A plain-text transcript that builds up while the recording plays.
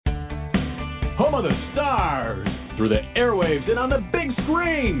home of the stars, through the airwaves and on the big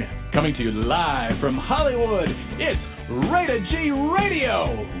screen. Coming to you live from Hollywood, it's Rated G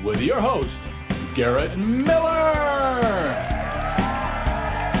Radio with your host, Garrett Miller.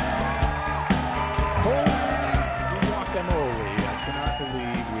 Holy guacamole. I cannot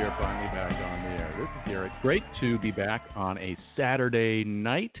believe we are finally back on the air. This is Garrett. Great to be back on a Saturday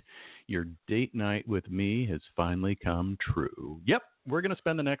night. Your date night with me has finally come true. Yep, we're going to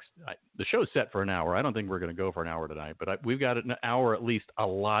spend the show's set for an hour. I don't think we're going to go for an hour tonight, but we've got an hour at least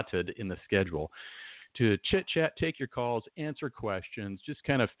allotted in the schedule to chit-chat, take your calls, answer questions, just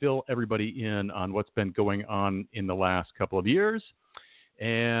kind of fill everybody in on what's been going on in the last couple of years,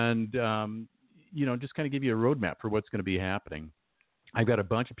 and, just kind of give you a roadmap for what's going to be happening. I've got a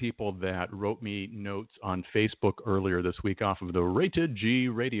bunch of people that wrote me notes on Facebook earlier this week off of the Rated G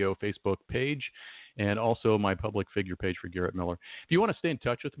Radio Facebook page and also my public figure page for Garrett Miller. If you want to stay in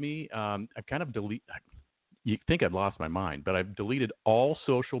touch with me, I've kind of you think I'd lost my mind, but I've deleted all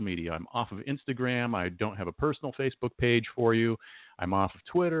social media. I'm off of Instagram. I don't have a personal Facebook page for you. I'm off of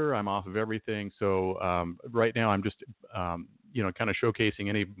Twitter. I'm off of everything. So right now I'm just, kind of showcasing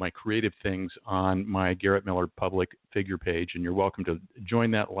any of my creative things on my Garrett Miller public figure page. And you're welcome to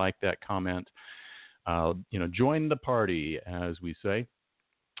join that, like that, comment, join the party, as we say.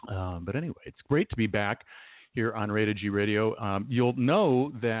 But anyway, it's great to be back here on Rated G Radio. You'll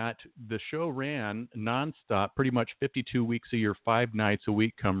know that the show ran nonstop, pretty much 52 weeks a year, 5 nights a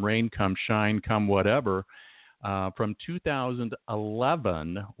week, come rain, come shine, come whatever, from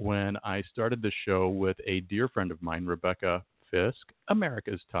 2011 when I started the show with a dear friend of mine, Rebecca Fisk,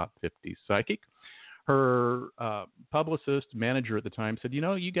 America's Top 50 Psychic. Her publicist, manager at the time said,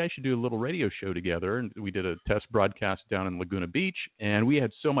 you guys should do a little radio show together. And we did a test broadcast down in Laguna Beach, and we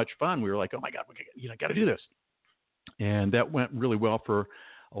had so much fun. We were like, oh, my God, we got to do this. And that went really well for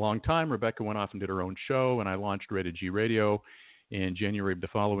a long time. Rebecca went off and did her own show, and I launched Rated G Radio in January of the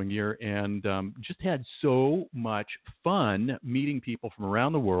following year, and just had so much fun meeting people from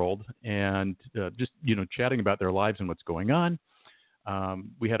around the world and just, chatting about their lives and what's going on.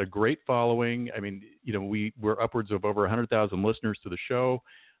 We had a great following. I mean, we were upwards of over 100,000 listeners to the show.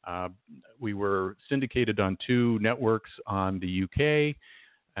 We were syndicated on 2 networks on the UK,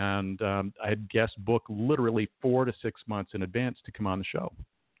 and I had guests booked literally 4 to 6 months in advance to come on the show.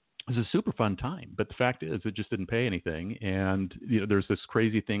 It was a super fun time, but the fact is it just didn't pay anything. And, there's this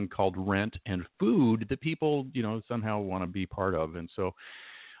crazy thing called rent and food that people, somehow want to be part of. And so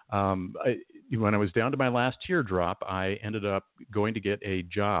when I was down to my last teardrop, I ended up going to get a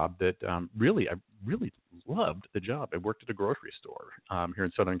job that I really loved the job. I worked at a grocery store here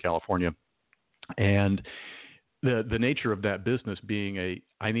in Southern California. And the nature of that business being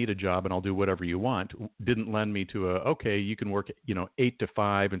I need a job and I'll do whatever you want didn't lend me to okay, you can work, 8 to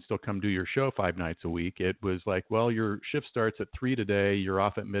 5 and still come do your show 5 nights a week. It was like, well, your shift starts at 3 today, you're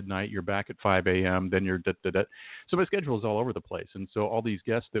off at midnight, you're back at 5 a.m., then you're da-da-da. So my schedule is all over the place. And so all these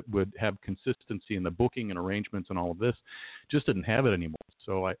guests that would have consistency in the booking and arrangements and all of this just didn't have it anymore.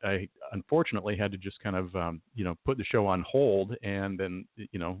 So I unfortunately had to just kind of, put the show on hold. And then,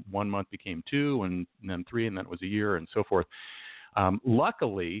 1 month became 2 and then 3, and then it was a year and so forth.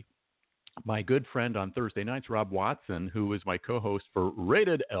 Luckily, my good friend on Thursday nights, Rob Watson, who is my co-host for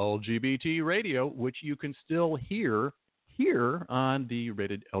Rated LGBT Radio, which you can still hear here on the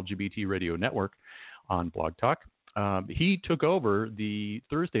Rated LGBT Radio Network on Blog Talk, he took over the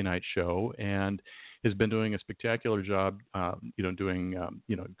Thursday night show and has been doing a spectacular job, doing,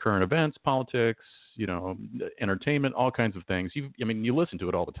 current events, politics, entertainment, all kinds of things. You listen to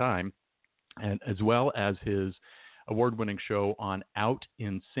it all the time, and as well as his award-winning show on Out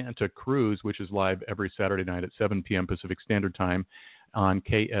in Santa Cruz, which is live every Saturday night at 7 p.m. Pacific Standard Time on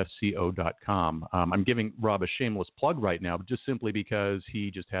KSCO.com. I'm giving Rob a shameless plug right now, just simply because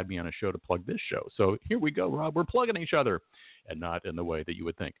he just had me on a show to plug this show. So here we go, Rob. We're plugging each other, and not in the way that you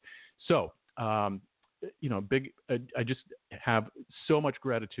would think. So, I just have so much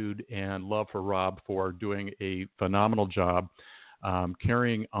gratitude and love for Rob for doing a phenomenal job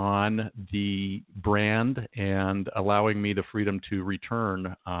carrying on the brand and allowing me the freedom to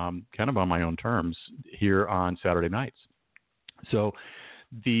return kind of on my own terms here on Saturday nights. So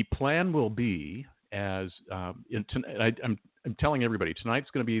the plan will be I'm telling everybody, tonight's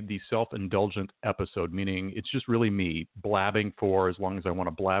going to be the self-indulgent episode, meaning it's just really me blabbing for as long as I want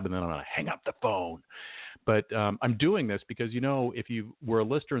to blab, and then I'm going to hang up the phone. But I'm doing this because, if you were a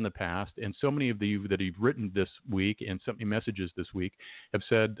listener in the past, and so many of you that you've written this week and sent me messages this week have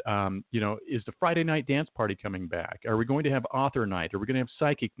said, is the Friday night dance party coming back? Are we going to have author night? Are we going to have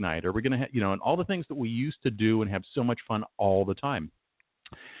psychic night? Are we going to have, and all the things that we used to do and have so much fun all the time?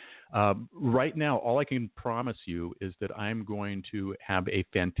 Right now, all I can promise you is that I'm going to have a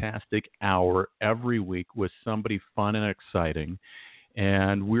fantastic hour every week with somebody fun and exciting.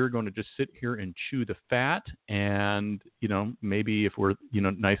 And we're going to just sit here and chew the fat. And, maybe if we're,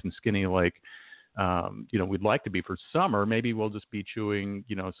 nice and skinny like, we'd like to be for summer, maybe we'll just be chewing,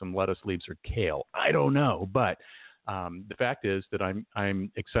 some lettuce leaves or kale. I don't know. But the fact is that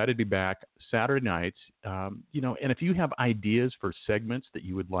I'm excited to be back Saturday nights, and if you have ideas for segments that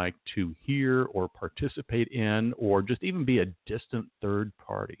you would like to hear or participate in, or just even be a distant third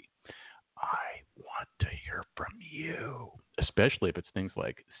party, I want to hear from you, especially if it's things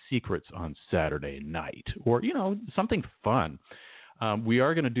like secrets on Saturday night or, something fun. We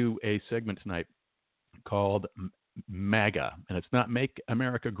are going to do a segment tonight called MAGA, and it's not Make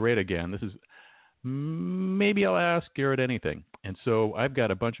America Great Again. This is maybe I'll ask Garrett anything. And so I've got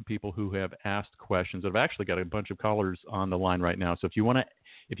a bunch of people who have asked questions. I've actually got a bunch of callers on the line right now. So if you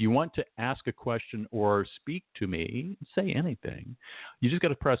want to ask a question or speak to me, say anything, you just got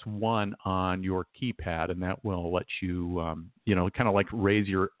to press 1 on your keypad, and that will let you, kind of like raise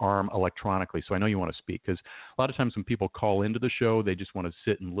your arm electronically. So I know you want to speak, because a lot of times when people call into the show, they just want to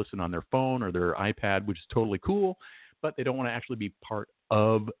sit and listen on their phone or their iPad, which is totally cool, but they don't want to actually be part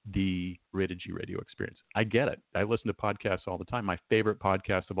of the Rated G radio experience. I get it. I listen to podcasts all the time. My favorite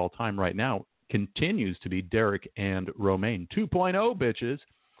podcast of all time right now continues to be Derek and Romaine 2.0, bitches.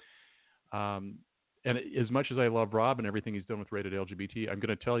 And as much as I love Rob and everything he's done with Rated LGBT, I'm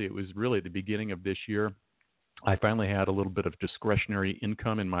going to tell you, it was really at the beginning of this year. I finally had a little bit of discretionary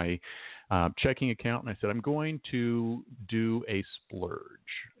income in my checking account, and I said, I'm going to do a splurge,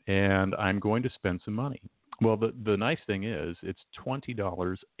 and I'm going to spend some money. Well, the nice thing is it's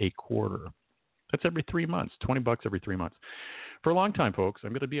 $20 a quarter. That's every 3 months, $20 every 3 months. For a long time, folks,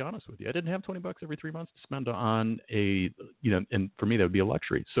 I'm going to be honest with you, I didn't have $20 every 3 months to spend on and for me that would be a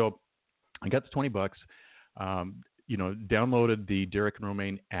luxury. So I got the $20, downloaded the Derek and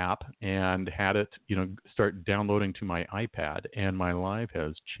Romaine app and had it, start downloading to my iPad, and my life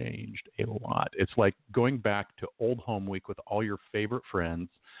has changed a lot. It's like going back to old home week with all your favorite friends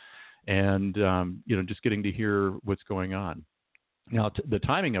and, just getting to hear what's going on. Now, the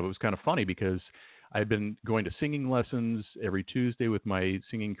timing of it was kind of funny because I've been going to singing lessons every Tuesday with my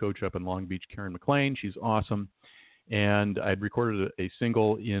singing coach up in Long Beach, Karen McLean. She's awesome. And I'd recorded a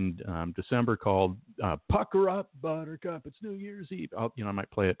single in December called Pucker Up, Buttercup, It's New Year's Eve. I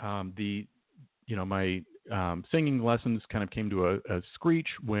might play it. My singing lessons kind of came to a screech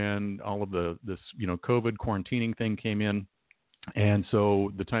when all of this COVID quarantining thing came in. And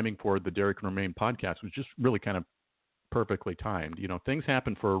so the timing for the Derek and Romaine podcast was just really kind of perfectly timed. Things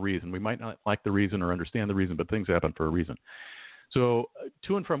happen for a reason. We might not like the reason or understand the reason, but things happen for a reason. So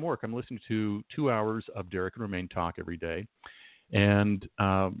to and from work, I'm listening to 2 hours of Derek and Romaine talk every day. And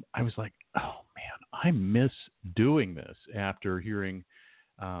I was like, oh, man, I miss doing this after hearing,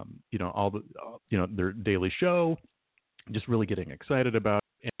 all the, their daily show, just really getting excited about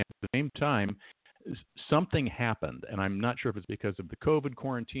it. And at the same time, something happened, and I'm not sure if it's because of the COVID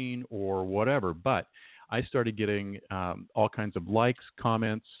quarantine or whatever, but I started getting all kinds of likes,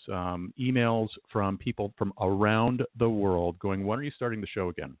 comments, emails from people from around the world going, when are you starting the show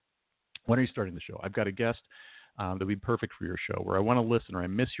again? When are you starting the show? I've got a guest that would be perfect for your show, or I want to listen, or I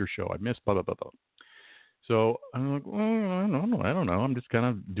miss your show. I miss blah, blah, blah, blah. So I'm like, well, I don't know. I'm just kind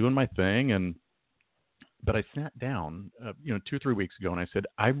of doing my thing. But I sat down, 2 or 3 weeks ago, and I said,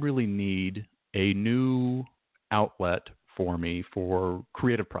 I really need a new outlet for me for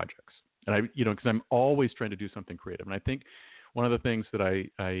creative projects. And because I'm always trying to do something creative. And I think one of the things that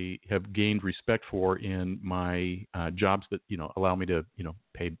I have gained respect for in my jobs that, allow me to,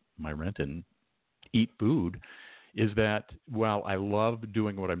 pay my rent and eat food is that while I love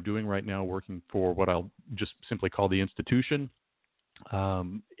doing what I'm doing right now, working for what I'll just simply call the institution,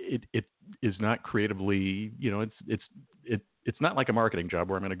 it is not creatively, it's not like a marketing job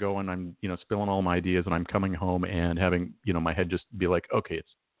where I'm going to go and I'm, spilling all my ideas and I'm coming home and having, my head just be like, okay, it's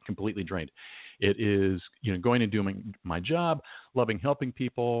completely drained. It is, going and doing my job, loving helping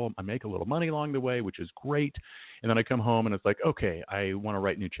people. I make a little money along the way, which is great. And then I come home and it's like, okay, I want to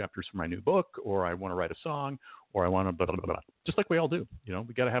write new chapters for my new book, or I want to write a song, or I want to blah, blah, blah, blah. Just like we all do.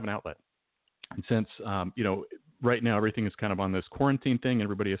 We got to have an outlet. And since, right now everything is kind of on this quarantine thing,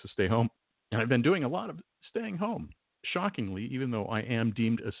 everybody has to stay home. And I've been doing a lot of staying home, shockingly, even though I am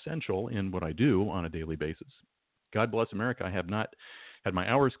deemed essential in what I do on a daily basis. God bless America. I have not had my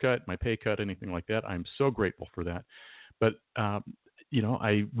hours cut, my pay cut, anything like that. I'm so grateful for that. But,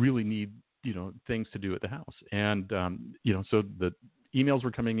 I really need, things to do at the house. And, so the emails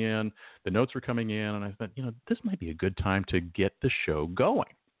were coming in, the notes were coming in, and I thought, this might be a good time to get the show going.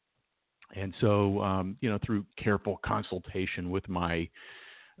 And so, through careful consultation with my,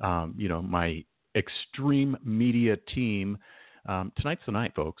 my extreme media team, tonight's the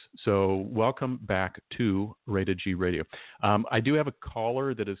night, folks. So welcome back to Rated G Radio. I do have a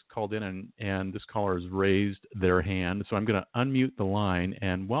caller that has called in, and this caller has raised their hand. So I'm going to unmute the line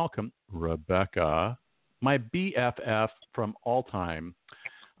and welcome Rebecca, my BFF from all time.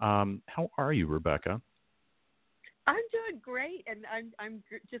 How are you, Rebecca? I'm doing great, and I'm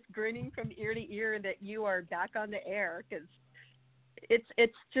just grinning from ear to ear that you are back on the air, because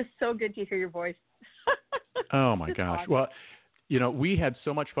it's just so good to hear your voice. Oh my gosh! Awesome. Well, we had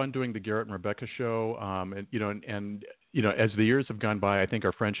so much fun doing the Garrett and Rebecca show, and as the years have gone by, I think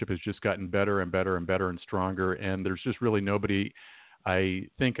our friendship has just gotten better and better and better and stronger. And there's just really nobody I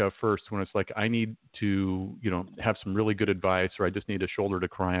think of first when it's like I need to, have some really good advice, or I just need a shoulder to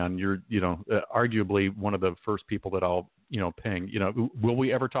cry on. You're, arguably one of the first people that I'll, ping. Will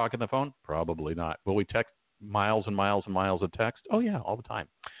we ever talk on the phone? Probably not. Will we text miles and miles and miles of text? Oh yeah, all the time.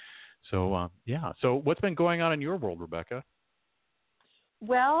 So yeah. So what's been going on in your world, Rebecca?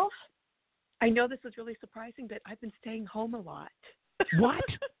 Well, I know this is really surprising, but I've been staying home a lot. What?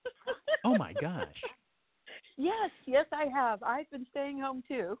 Oh my gosh. Yes, I have. I've been staying home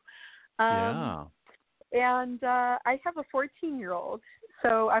too. Yeah. And I have a 14-year-old,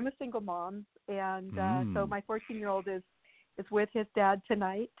 so I'm a single mom, and so my 14-year-old is with his dad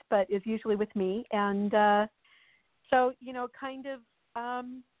tonight, but is usually with me, and so kind of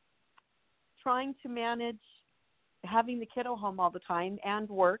trying to manage having the kiddo home all the time and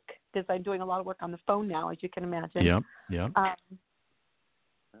work, because I'm doing a lot of work on the phone now, as you can imagine. Yeah.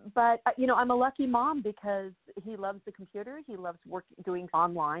 But I'm a lucky mom because he loves the computer. He loves doing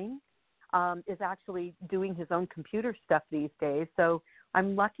online. Is actually doing his own computer stuff these days. So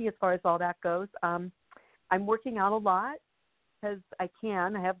I'm lucky as far as all that goes. I'm working out a lot because I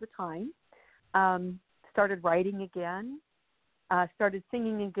have the time. Started writing again. Started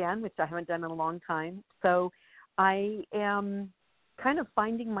singing again, which I haven't done in a long time. So I am kind of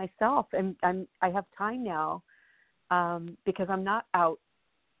finding myself, and I have time now because I'm not out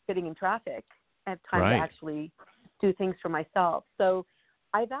sitting in traffic. I have time to actually do things for myself. So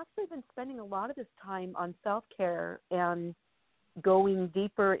I've actually been spending a lot of this time on self-care and going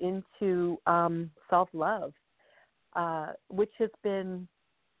deeper into self-love, which has been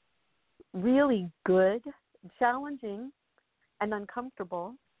really good, challenging, and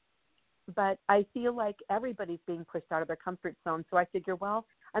uncomfortable. But I feel like everybody's being pushed out of their comfort zone. So I figure, well,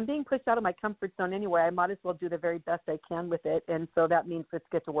 I'm being pushed out of my comfort zone anyway. I might as well do the very best I can with it. And so that means let's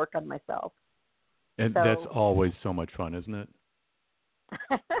get to work on myself. And that's always so much fun, isn't it?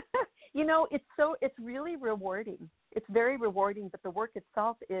 It's really rewarding. It's very rewarding, but the work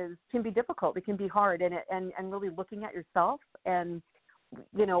itself can be difficult. It can be hard, and really looking at yourself and,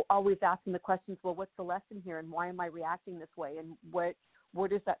 always asking the questions, well, what's the lesson here, and why am I reacting this way, and where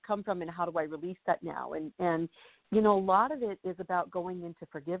does that come from, and how do I release that now? And a lot of it is about going into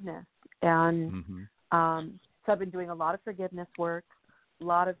forgiveness. And so I've been doing a lot of forgiveness work, a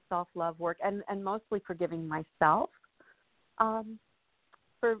lot of self-love work, and mostly forgiving myself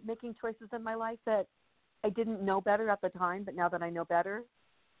for making choices in my life that I didn't know better at the time, but now that I know better,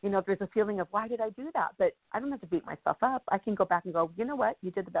 there's a feeling of, why did I do that? But I don't have to beat myself up. I can go back and go, you know what?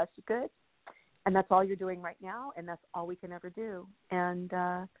 You did the best you could, and that's all you're doing right now, and that's all we can ever do. And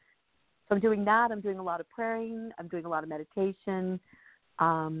so I'm doing that. I'm doing a lot of praying. I'm doing a lot of meditation.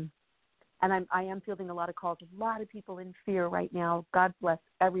 And I am fielding a lot of calls. A lot of people in fear right now. God bless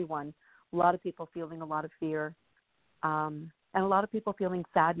everyone. A lot of people feeling a lot of fear. And a lot of people feeling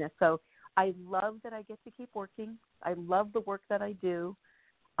sadness. So I love that I get to keep working. I love the work that I do.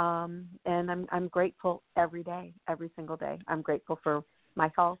 And I'm grateful every day, every single day. I'm grateful for my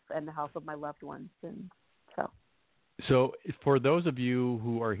health and the health of my loved ones. And so for those of you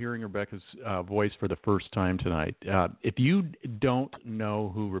who are hearing Rebecca's voice for the first time tonight, if you don't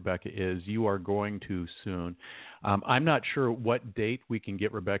know who Rebecca is, you are going to soon. I'm not sure what date we can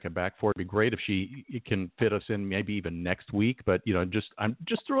get Rebecca back for. It'd be great if she can fit us in maybe even next week. But, I'm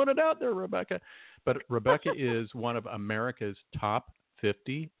just throwing it out there, Rebecca. But Rebecca is one of America's top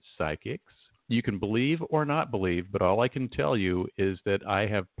 50 psychics. You can believe or not believe, but all I can tell you is that I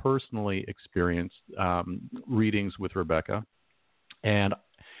have personally experienced readings with Rebecca. And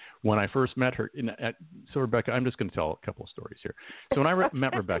when I first met her, so Rebecca, I'm just going to tell a couple of stories here. So when I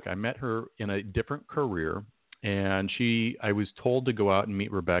met Rebecca, I met her in a different career, and I was told to go out and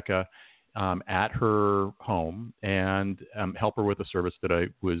meet Rebecca at her home and help her with a service that I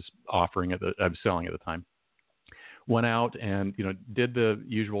was offering I was selling at the time. went out and, did the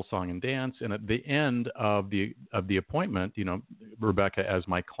usual song and dance. And at the end of the appointment, Rebecca, as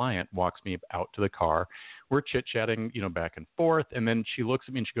my client, walks me out to the car. We're chit-chatting, back and forth. And then she looks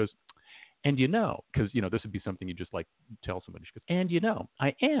at me and she goes, and because, this would be something you just like tell somebody. She goes, and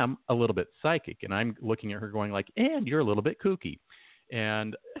I am a little bit psychic. And I'm looking at her going like, and you're a little bit kooky.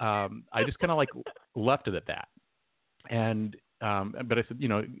 And I just kind of like left it at that. And but I said,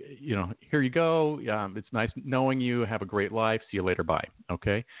 here you go. It's nice knowing you. Have a great life. See you later. Bye.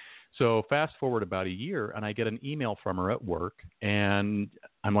 Okay. So fast forward about a year, and I get an email from her at work, and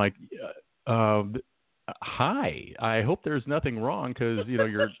I'm like, hi, I hope there's nothing wrong because,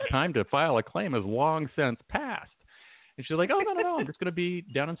 your time to file a claim has long since passed. And she's like, oh, no, I'm just going to be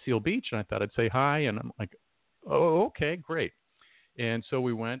down in Seal Beach. And I thought I'd say hi. And I'm like, oh, okay, great. And so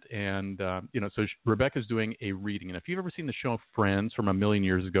we went and, so Rebecca's doing a reading. And if you've ever seen the show Friends from a million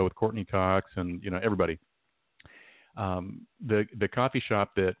years ago with Courtney Cox and, everybody, the coffee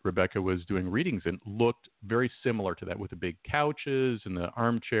shop that Rebecca was doing readings in looked very similar to that with the big couches and the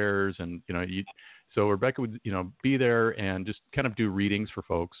armchairs. And, so Rebecca would, be there and just kind of do readings for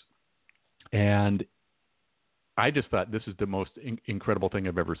folks. And I just thought this is the most incredible thing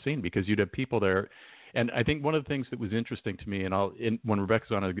I've ever seen because you'd have people there. And I think one of the things that was interesting to me, and when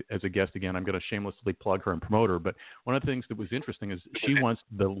Rebecca's on as a guest again, I'm going to shamelessly plug her and promote her. But one of the things that was interesting is she wants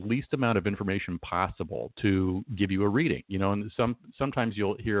the least amount of information possible to give you a reading. And sometimes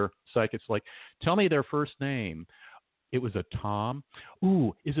you'll hear psychics like, tell me their first name. It was a Tom.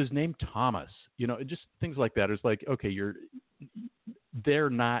 Ooh, is his name Thomas? Just things like that. It's like, okay, they're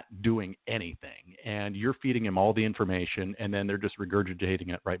not doing anything, and you're feeding them all the information, and then they're just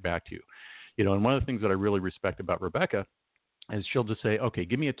regurgitating it right back to you. And one of the things that I really respect about Rebecca is she'll just say, okay,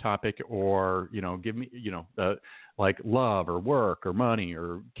 give me a topic or, give me, like love or work or money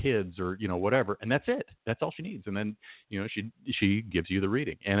or kids or, whatever. And that's it. That's all she needs. And then, she gives you the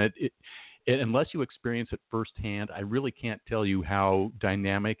reading. And it unless you experience it firsthand, I really can't tell you how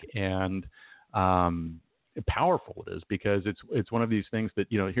dynamic and powerful it is because it's one of these things that,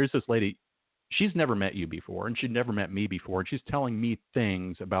 here's this lady. She's never met you before, and she'd never met me before, and she's telling me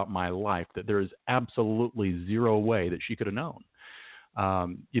things about my life that there is absolutely zero way that she could have known.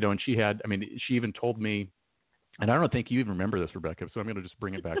 And she even told me, and I don't think you even remember this, Rebecca, so I'm going to just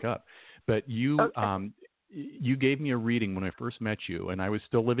bring it back up. But you, okay. You gave me a reading when I first met you, and I was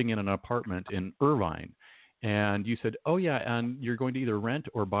still living in an apartment in Irvine. And you said, oh, yeah, and you're going to either rent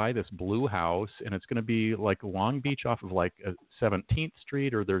or buy this blue house, and it's going to be like Long Beach off of like 17th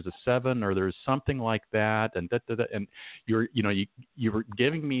Street, or there's a 7, or there's something like that. And and you were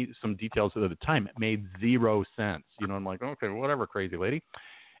giving me some details at the time. It made zero sense. I'm like, okay, whatever, crazy lady.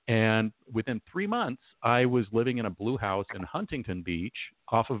 And within 3 months, I was living in a blue house in Huntington Beach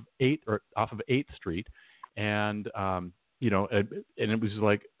off of 8th Street. And, and it was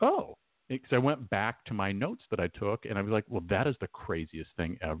like, oh. Because I went back to my notes that I took, and I was like, well, that is the craziest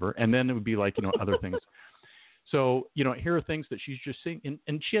thing ever. And then it would be like, other things. So, here are things that she's just seeing. And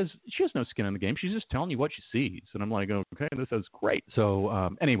she has no skin in the game. She's just telling you what she sees. And I'm like, okay, this is great. So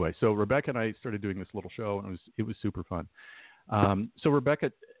anyway, so Rebecca and I started doing this little show, and it was super fun. So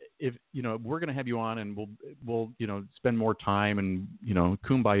Rebecca, if we're going to have you on, and we'll spend more time and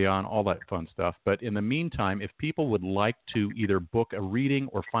kumbaya and all that fun stuff. But in the meantime, if people would like to either book a reading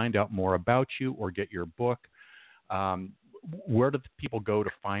or find out more about you or get your book, where do people go to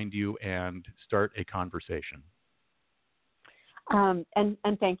find you and start a conversation? And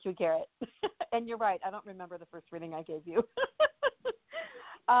thank you, Garrett. And you're right. I don't remember the first reading I gave you.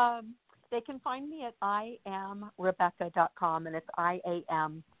 They can find me at IamRebecca.com, and it's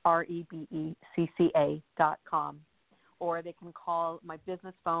IamRebecca.com. Or they can call my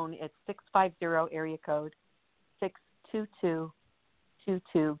business phone. It's 650 area code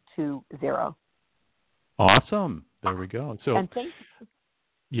 622-2220. Awesome. There we go. So, and thank you.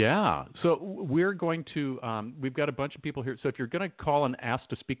 Yeah. So we're going to, we've got a bunch of people here. So if you're going to call and ask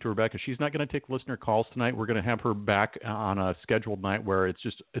to speak to Rebecca, she's not going to take listener calls tonight. We're going to have her back on a scheduled night where it's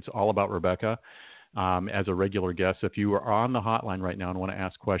all about Rebecca as a regular guest. If you are on the hotline right now and want to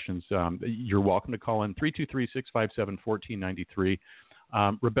ask questions, you're welcome to call in 323-657-1493.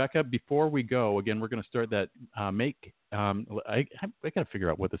 Rebecca, before we go, again, we're going to start that I got to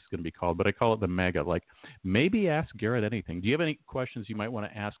figure out what this is going to be called, but I call it the mega. Like, maybe ask Garrett anything. Do you have any questions you might want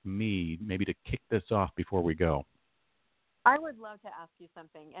to ask me, maybe to kick this off before we go? I would love to ask you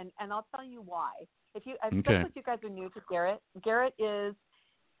something, and I'll tell you why. Especially if you guys are new to Garrett. Garrett is,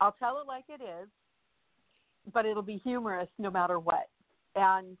 I'll tell it like it is, but it'll be humorous no matter what,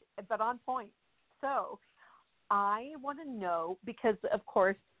 but on point. So I want to know, because, of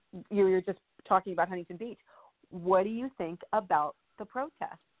course, you're just talking about Huntington Beach. what do you think about the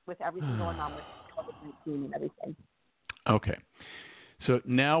protests with everything going on with COVID-19 and everything? Okay. So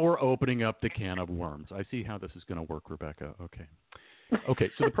now we're opening up the can of worms. I see how this is going to work, Rebecca. Okay.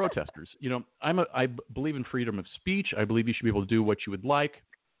 So the protesters, I believe in freedom of speech. I believe you should be able to do what you would like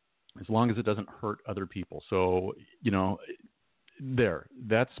as long as it doesn't hurt other people. So,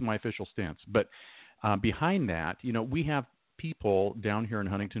 that's my official stance. But behind that, we have people down here in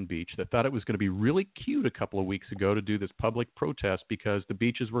Huntington Beach that thought it was going to be really cute a couple of weeks ago to do this public protest because the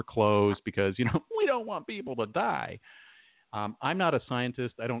beaches were closed because, we don't want people to die. I'm not a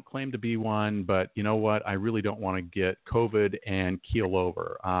scientist. I don't claim to be one, but you know what? I really don't want to get COVID and keel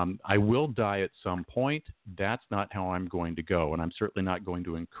over. I will die at some point. That's not how I'm going to go, and I'm certainly not going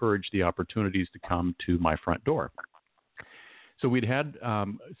to encourage the opportunities to come to my front door. So we'd had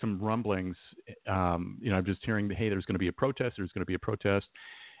some rumblings. I'm just hearing, hey, there's going to be a protest.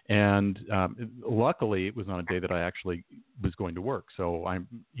 And luckily, it was on a day that I actually was going to work. So I'm,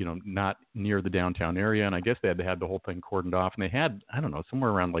 not near the downtown area. And I guess they had the whole thing cordoned off. And they had, I don't know,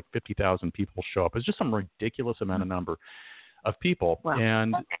 somewhere around like 50,000 people show up. It's just some ridiculous amount of number of people. Wow.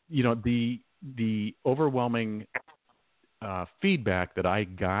 And, the overwhelming feedback that I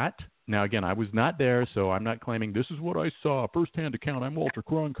got. Now, again, I was not there, so I'm not claiming this is what I saw, firsthand account. I'm Walter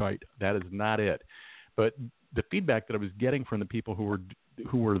Cronkite. That is not it. But the feedback that I was getting from the people who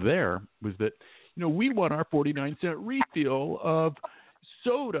were there was that, we want our 49-cent refill of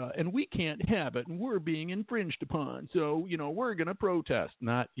soda, and we can't have it, and we're being infringed upon. So, we're going to protest.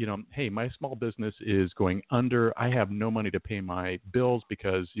 Not, hey, my small business is going under. I have no money to pay my bills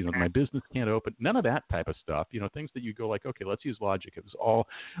because, my business can't open. None of that type of stuff. Things that you go like, okay, let's use logic. It was all,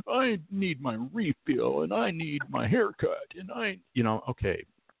 I need my refill, and I need my haircut, and okay.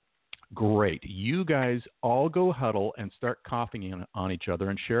 Great. You guys all go huddle and start coughing on each other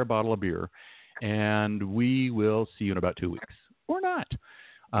and share a bottle of beer, and we will see you in about 2 weeks. Or not.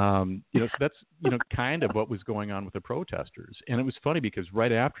 So that's, kind of what was going on with the protesters. And it was funny because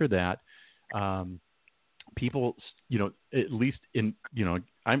right after that, people, at least in,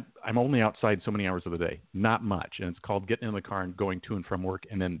 I'm only outside so many hours of the day, not much. And it's called getting in the car and going to and from work.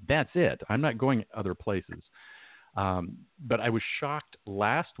 And then that's it. I'm not going other places. But I was shocked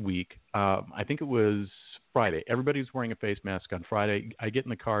last week. I think it was Friday. Everybody's wearing a face mask on Friday. I get in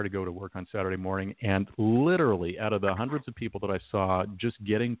the car to go to work on Saturday morning, and literally out of the hundreds of people that I saw just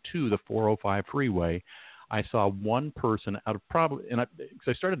getting to the 405 freeway, I saw one person out of probably, and because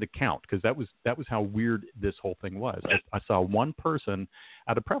I started to count because that was how weird this whole thing was. I saw one person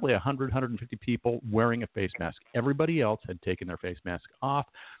out of probably 100, 150 people wearing a face mask. Everybody else had taken their face mask off.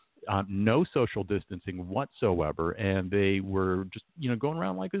 No social distancing whatsoever, and they were just, going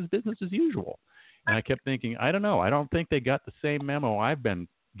around like it's business as usual. And I kept thinking, I don't know. I don't think they got the same memo I've been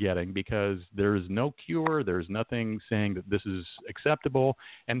getting because there's no cure. There's nothing saying that this is acceptable.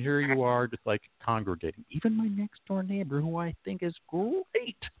 And here you are just like congregating. Even my next door neighbor, who I think is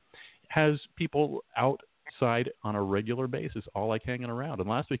great, has people outside on a regular basis, all like hanging around. And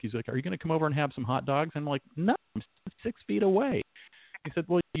last week he's like, are you going to come over and have some hot dogs? And I'm like, no, I'm 6 feet away. He said,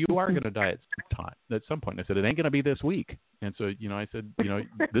 well, you are going to die at some point. And I said, it ain't going to be this week. And so, I said,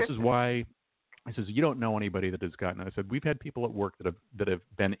 this is why. I says, you don't know anybody that has gotten it. I said, we've had people at work that have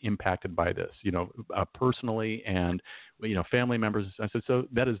been impacted by this, personally and, family members. I said, so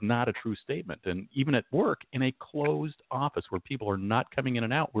that is not a true statement. And even at work in a closed office where people are not coming in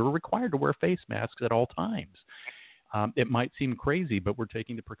and out, we're required to wear face masks at all times. It might seem crazy, but we're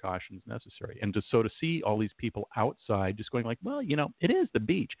taking the precautions necessary. And to see all these people outside just going like, well, it is the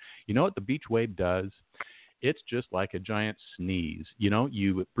beach. You know what the beach wave does? It's just like a giant sneeze.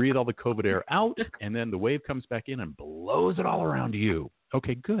 You breathe all the COVID air out, and then the wave comes back in and blows it all around you.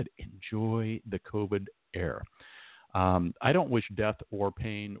 Okay, good. Enjoy the COVID air. I don't wish death or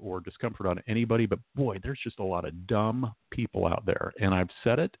pain or discomfort on anybody, but boy, there's just a lot of dumb people out there. And I've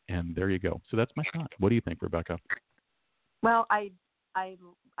said it, and there you go. So that's my thought. What do you think, Rebecca? Well, I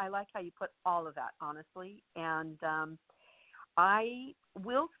like how you put all of that, honestly. And I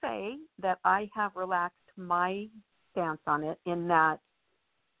will say that I have relaxed my stance on it in that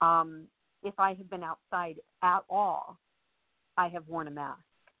if I have been outside at all, I have worn a mask.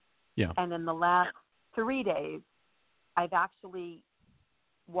 Yeah. And in the last 3 days, I've actually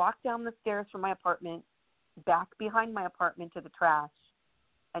walked down the stairs from my apartment, back behind my apartment to the trash,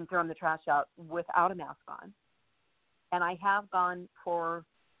 and thrown the trash out without a mask on. And I have gone for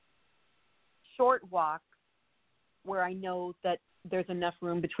short walks where I know that there's enough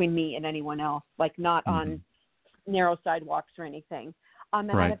room between me and anyone else, like not on narrow sidewalks or anything. And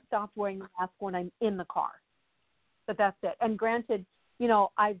right. I have stopped wearing the mask when I'm in the car. But that's it. And granted,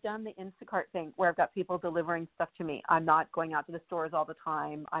 I've done the Instacart thing where I've got people delivering stuff to me. I'm not going out to the stores all the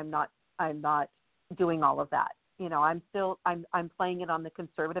time. I'm not doing all of that. I'm playing it on the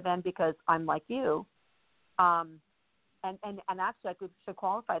conservative end because I'm like you. And actually I should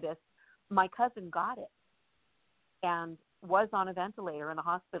qualify this. My cousin got it and was on a ventilator in a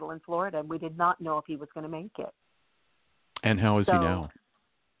hospital in Florida, and we did not know if he was going to make it. And how is he now?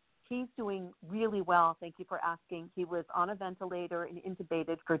 He's doing really well. Thank you for asking. He was on a ventilator and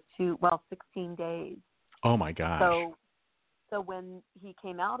intubated for 16 days. Oh my gosh. So when he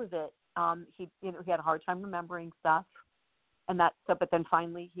came out of it, he had a hard time remembering stuff, but then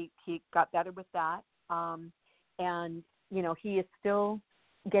finally he got better with that. And he is still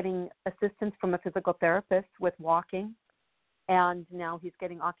getting assistance from a physical therapist with walking, and now he's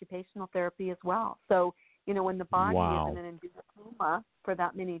getting occupational therapy as well. So, when the body is in an induced coma for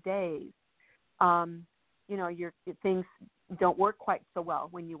that many days, things don't work quite so well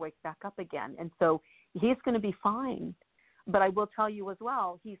when you wake back up again. And so he's going to be fine. But I will tell you as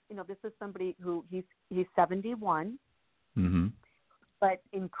well, this is somebody who he's 71, but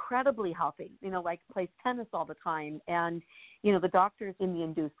incredibly healthy, plays tennis all the time. And, the doctors in the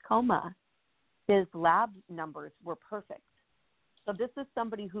induced coma, his lab numbers were perfect. So this is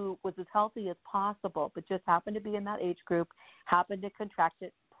somebody who was as healthy as possible, but just happened to be in that age group, happened to contract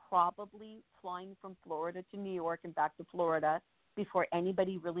it, probably flying from Florida to New York and back to Florida before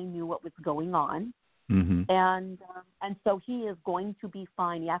anybody really knew what was going on. And so he is going to be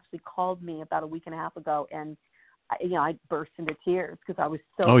fine. He actually called me about a week and a half ago, and I burst into tears because I was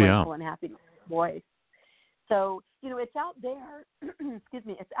so grateful and happy to hear his voice. So it's out there. Excuse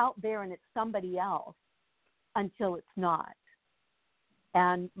me, it's out there, and it's somebody else until it's not.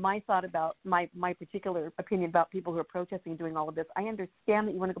 And my thought about my particular opinion about people who are protesting and doing all of this, I understand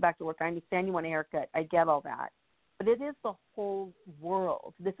that you want to go back to work. I understand you want a haircut. I get all that. But it is the whole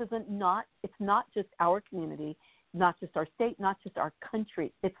world. This it's not just our community, not just our state, not just our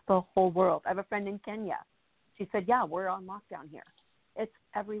country. It's the whole world. I have a friend in Kenya. She said, yeah, we're on lockdown here. It's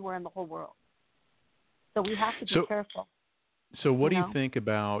everywhere in the whole world. So we have to be careful. So what do you think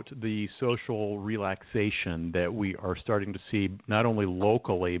about the social relaxation that we are starting to see not only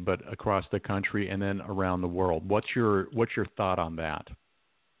locally but across the country and then around the world? What's your thought on that?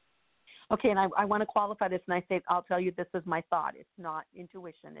 Okay, and I want to qualify this, and I'll tell you this is my thought. It's not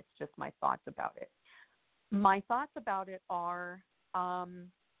intuition. It's just my thoughts about it. My thoughts about it are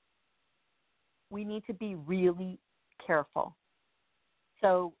we need to be really careful.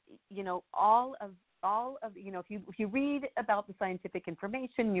 So, all of if you read about the scientific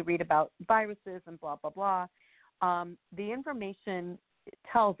information, you read about viruses and blah, blah, blah, the information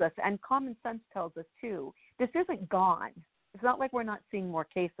tells us, and common sense tells us too, this isn't gone. It's not like we're not seeing more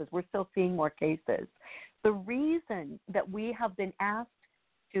cases. We're still seeing more cases. The reason that we have been asked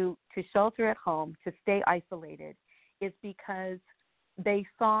to shelter at home, to stay isolated, is because they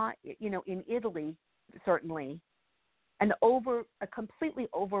saw, in Italy, certainly, a completely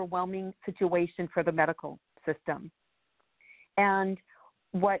overwhelming situation for the medical system. And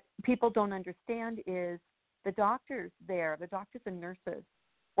what people don't understand is the doctors and nurses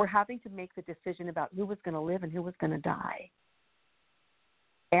were having to make the decision about who was going to live and who was going to die.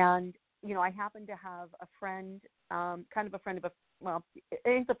 And, I happen to have a friend,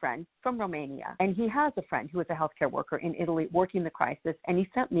 he's a friend from Romania, and he has a friend who is a healthcare worker in Italy working the crisis, and he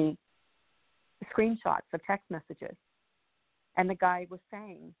sent me screenshots of text messages. And the guy was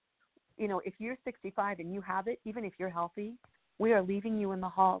saying, if you're 65 and you have it, even if you're healthy, we are leaving you in the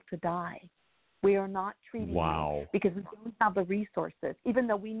hall to die. We are not treating you because we don't have the resources, even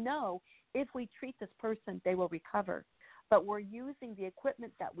though we know if we treat this person, they will recover. But we're using the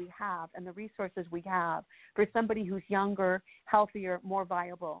equipment that we have and the resources we have for somebody who's younger, healthier, more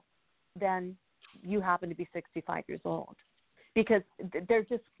viable than you happen to be 65 years old. Because there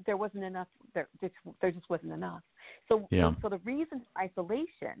just wasn't enough. There just wasn't enough. So the reason for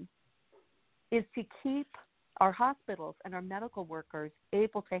isolation is to keep our hospitals and our medical workers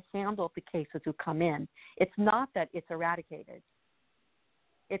able to handle the cases who come in. It's not that it's eradicated.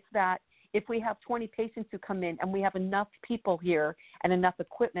 It's that if we have 20 patients who come in and we have enough people here and enough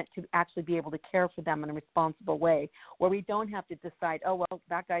equipment to actually be able to care for them in a responsible way, where we don't have to decide,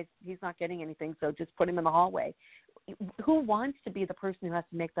 that guy, he's not getting anything, so just put him in the hallway. Who wants to be the person who has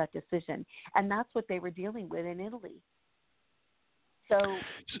to make that decision? And that's what they were dealing with in Italy. So,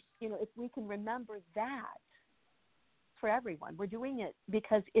 if we can remember that for everyone, we're doing it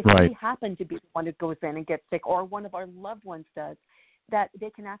because if we happen to be the one who goes in and gets sick, or one of our loved ones does, that they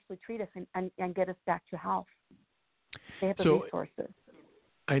can actually treat us and get us back to health. They have the resources.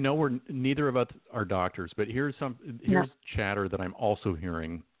 I know neither of us are doctors, but here's chatter that I'm also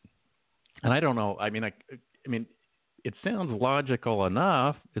hearing, and I don't know. I mean, it sounds logical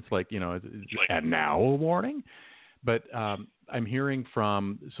enough. It's like, and now a warning, but I'm hearing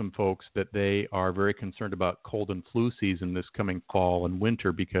from some folks that they are very concerned about cold and flu season this coming fall and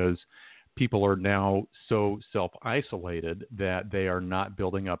winter because people are now so self-isolated that they are not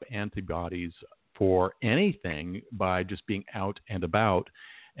building up antibodies for anything by just being out and about.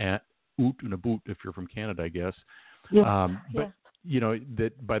 At oot and a boot, if you're from Canada, I guess. But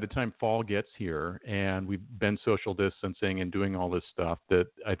that by the time fall gets here and we've been social distancing and doing all this stuff, that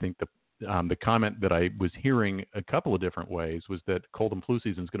I think the comment that I was hearing a couple of different ways was that cold and flu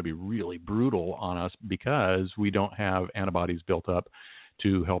season is going to be really brutal on us because we don't have antibodies built up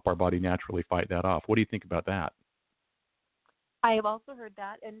to help our body naturally fight that off. What do you think about that? I have also heard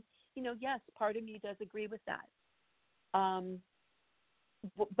that, and yes, part of me does agree with that.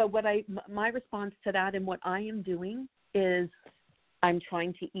 But my response to that and what I am doing is I'm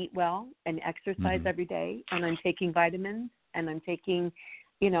trying to eat well and exercise every day, and I'm taking vitamins, and I'm taking,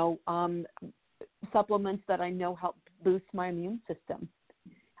 supplements that I know help boost my immune system.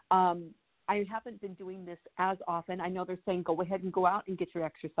 I haven't been doing this as often. I know they're saying go ahead and go out and get your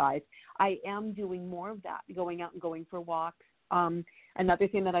exercise. I am doing more of that, going out and going for walks. Another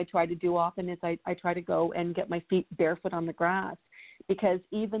thing that I try to do often is I try to go and get my feet barefoot on the grass. Because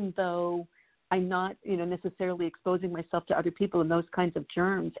even though I'm not, necessarily exposing myself to other people and those kinds of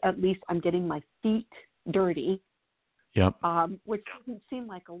germs, at least I'm getting my feet dirty. Yep. Which doesn't seem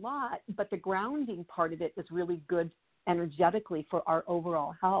like a lot, but the grounding part of it is really good energetically for our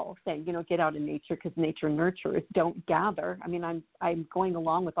overall health. And get out in nature because nature nurtures. Don't gather. I mean, I'm going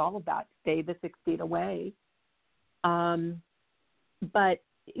along with all of that. Stay the 6 feet away. But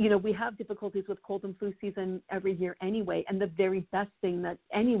we have difficulties with cold and flu season every year anyway, and the very best thing that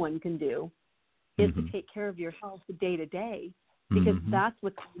anyone can do is to take care of your health day to day, because that's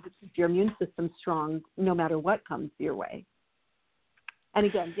what keeps your immune system strong no matter what comes your way. And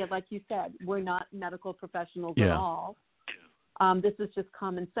again, like you said, we're not medical professionals at all. This is just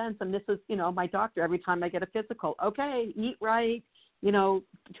common sense, and this is, my doctor every time I get a physical. Okay, eat right,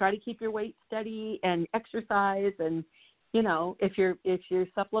 try to keep your weight steady and exercise, and if your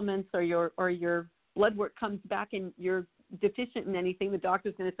supplements or your blood work comes back and you're deficient in anything, the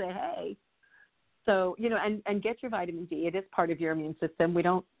doctor's going to say, hey. So, and get your vitamin D. It is part of your immune system.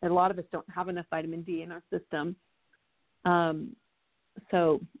 A lot of us don't have enough vitamin D in our system.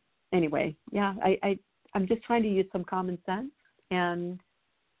 So anyway, I'm just trying to use some common sense and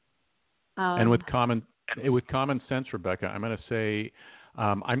with common sense, Rebecca, I'm going to say,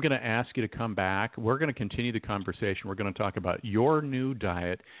 I'm going to ask you to come back. We're going to continue the conversation. We're going to talk about your new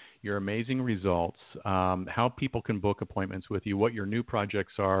diet, your amazing results, how people can book appointments with you, what your new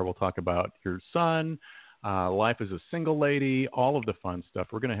projects are. We'll talk about your son, life as a single lady, all of the fun stuff.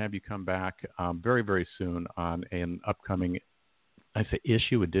 We're going to have you come back very, very soon on an upcoming, I say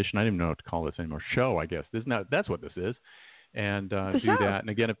issue, edition. I don't even know what to call this anymore. Show, I guess. That's what this is. And do that. And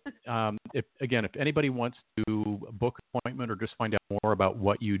again, if anybody wants to book an appointment or just find out more about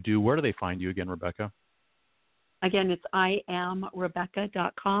what you do, where do they find you again, Rebecca? Again, it's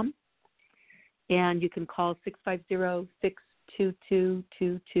IamRebecca.com, and you can call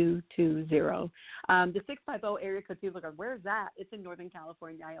 650-622-2220. The 650 area code, people are going, where's that? It's in Northern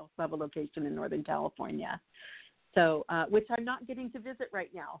California. I also have a location in Northern California, so which I'm not getting to visit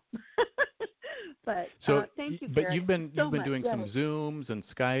right now. But thank you, Garrett. But you've been doing some Zooms and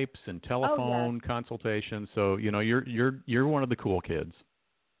Skypes and telephone consultations. So you're one of the cool kids.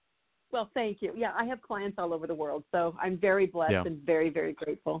 Well, thank you. Yeah, I have clients all over the world, so I'm very blessed and very, very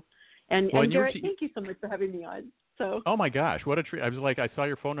grateful. And Garrett, thank you so much for having me on. So. Oh my gosh, what a treat! I was like, I saw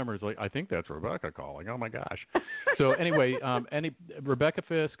your phone number. I think that's Rebecca calling. Oh my gosh. So anyway, Rebecca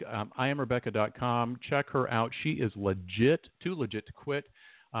Fisk, IamRebecca.com. Check her out. She is legit, too legit to quit.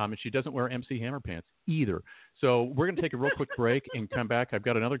 And she doesn't wear MC Hammer pants either. So we're going to take a real quick break and come back. I've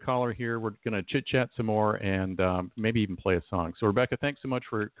got another caller here. We're going to chit-chat some more and maybe even play a song. So, Rebecca, thanks so much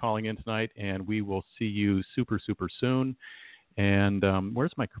for calling in tonight, and we will see you super, super soon. And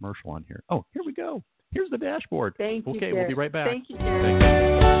where's my commercial on here? Oh, here we go. Here's the dashboard. Thank you, Garrett. We'll be right back. Thank you,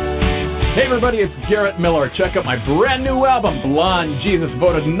 Garrett. Hey everybody, it's Garrett Miller. Check out my brand new album, Blonde Jesus,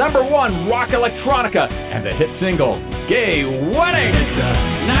 voted #1 rock electronica, and the hit single, Gay Wedding. It's a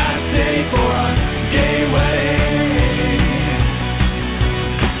nice day for a gay wedding.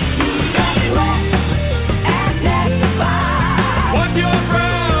 Wipe your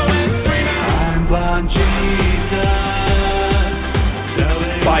brow and scream out, I'm Blonde Jesus.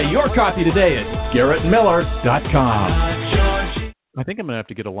 Buy your copy today at GarrettMiller.com. I think I'm going to have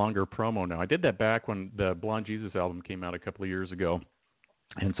to get a longer promo now. I did that back when the Blonde Jesus album came out a couple of years ago.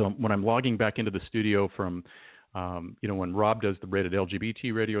 And so when I'm logging back into the studio from, when Rob does the rated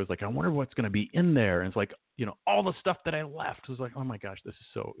LGBT radio, it's like, I wonder what's going to be in there. And it's like, all the stuff that I left was like, oh my gosh, this is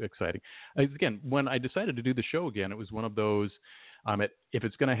so exciting. Again, when I decided to do the show again, it was one of those, if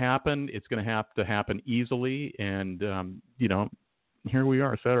it's going to happen, it's going to have to happen easily. And, here we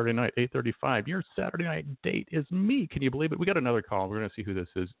are, Saturday night, 8:35. Your Saturday night date is me. Can you believe it? We got another call. We're going to see who this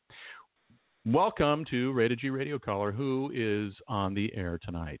is. Welcome to Rated G Radio Caller. Who is on the air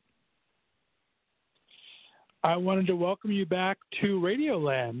tonight? I wanted to welcome you back to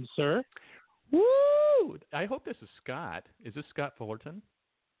Radioland, sir. Woo! I hope this is Scott. Is this Scott Fullerton?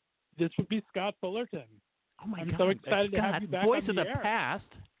 This would be Scott Fullerton. Oh, my God. I'm so excited to have you back Voice on the of the air. past.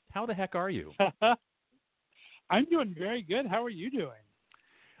 How the heck are you? I'm doing very good. How are you doing?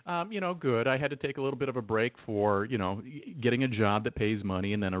 Good. I had to take a little bit of a break for, getting a job that pays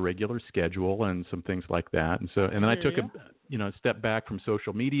money and then a regular schedule and some things like that. And then I took a step back from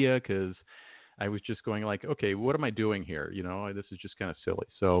social media because I was just going like, okay, what am I doing here? This is just kind of silly.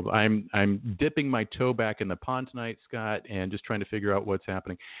 So I'm dipping my toe back in the pond tonight, Scott, and just trying to figure out what's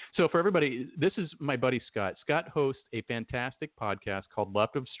happening. So for everybody, this is my buddy Scott. Scott hosts a fantastic podcast called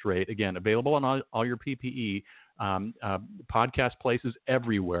Left of Straight. Again, available on all your PPE podcast places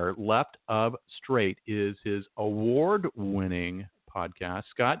everywhere. Left of Straight is his award-winning podcast.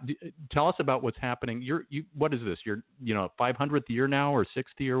 Scott, tell us about what's happening. What is this? Your 500th year now or 60th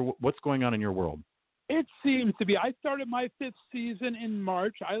year? What's going on in your world? It seems to be. I started my 5th season in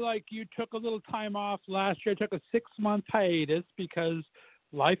March. I, like you, took a little time off last year. I took a 6-month hiatus because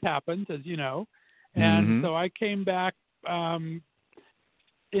life happens, as you know. And so I came back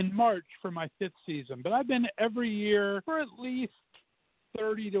in March for my 5th season. But I've been every year for at least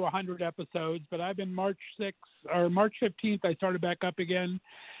 30 to 100 episodes. But I've been March 15th, I started back up again.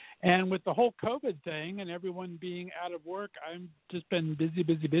 And with the whole COVID thing and everyone being out of work, I've just been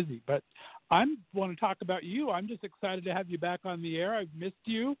busy. But I want to talk about you. I'm just excited to have you back on the air. I've missed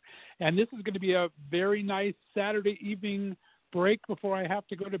you. And this is going to be a very nice Saturday evening break before I have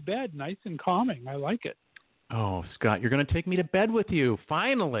to go to bed. Nice and calming. I like it. Oh, Scott, you're going to take me to bed with you.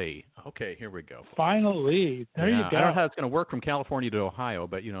 Finally. Okay, here we go. Finally. There you go. I don't know how it's going to work from California to Ohio,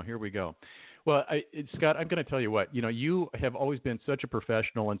 but, here we go. Well, Scott, I'm going to tell you what, you have always been such a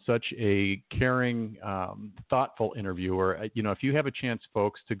professional and such a caring, thoughtful interviewer. If you have a chance,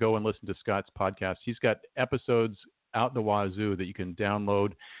 folks, to go and listen to Scott's podcast, he's got episodes out the wazoo that you can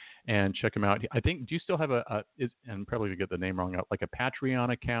download and check him out. I think, do you still have and I'm probably going to get the name wrong, like a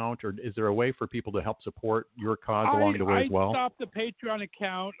Patreon account, or is there a way for people to help support your cause along the way as well? I stopped the Patreon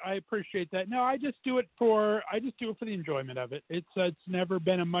account. I appreciate that. No, I just do it for the enjoyment of it. It's never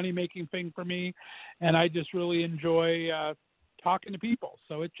been a money-making thing for me, and I just really enjoy talking to people.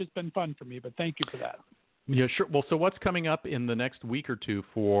 So it's just been fun for me, but thank you for that. Yeah, sure. Well, so what's coming up in the next week or two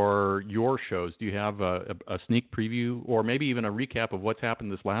for your shows? Do you have a sneak preview or maybe even a recap of what's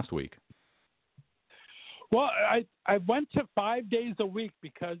happened this last week? Well, I went to 5 days a week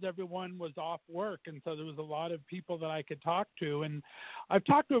because everyone was off work, and so there was a lot of people that I could talk to. And I've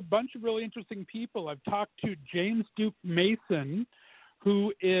talked to a bunch of really interesting people. I've talked to James Duke Mason,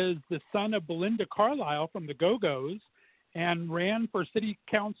 who is the son of Belinda Carlisle from the Go-Go's, and ran for city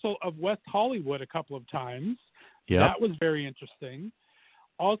council of West Hollywood a couple of times. Yep. That was very interesting.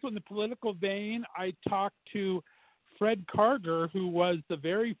 Also in the political vein, I talked to Fred Karger, who was the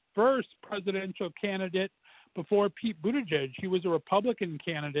very first presidential candidate before Pete Buttigieg. He was a Republican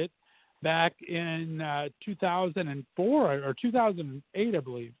candidate back in 2004 or 2008, I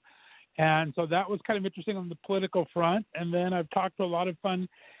believe. And so that was kind of interesting on the political front. And then I've talked to a lot of fun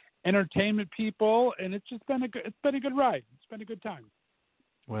entertainment people, and it's been a good ride. It's been a good time.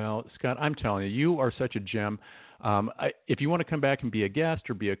 Well, Scott, I'm telling you, you are such a gem. If you want to come back and be a guest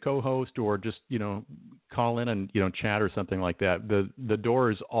or be a co-host or just, call in and, chat or something like that, the door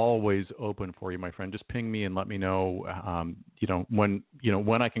is always open for you, my friend. Just ping me and let me know,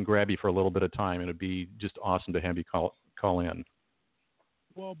 when I can grab you for a little bit of time. It'd be just awesome to have you call in.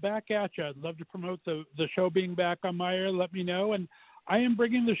 Well, back at you. I'd love to promote the show being back on my air. Let me know. And I am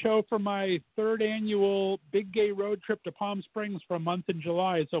bringing the show for my 3rd annual Big Gay Road Trip to Palm Springs for a month in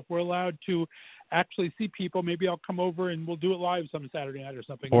July. So if we're allowed to actually see people, maybe I'll come over and we'll do it live some Saturday night or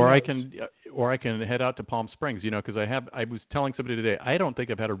something. Or I can head out to Palm Springs, because I was telling somebody today, I don't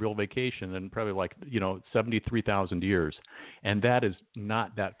think I've had a real vacation in probably 73,000 years. And that is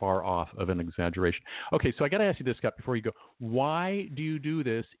not that far off of an exaggeration. Okay, so I got to ask you this, Scott, before you go. Why do you do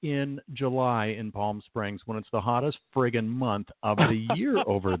this in July in Palm Springs when it's the hottest friggin' month of the year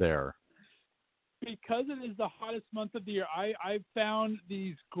over there? because it is the hottest month of the year, I've found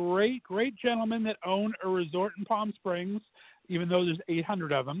these great gentlemen that own a resort in Palm Springs, even though there's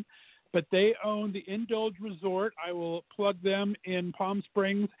 800 of them. But they own the Indulge Resort. I will plug them in Palm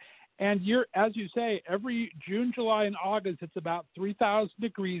Springs. And as you say, every June, July, and August, it's about 3,000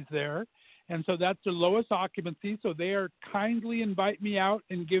 degrees there. And so that's the lowest occupancy. So they are kindly invite me out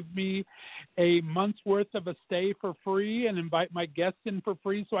and give me a month's worth of a stay for free and invite my guests in for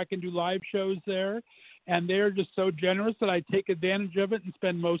free so I can do live shows there. And they're just so generous that I take advantage of it and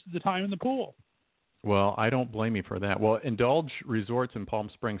spend most of the time in the pool. Well, I don't blame you for that. Well, Indulge Resorts in Palm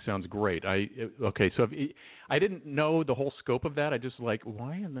Springs sounds great. So I didn't know the whole scope of that. I just why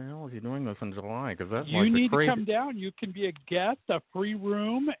in the hell is he doing this in July? Because that's you need crazy. to come down. You can be a guest, a free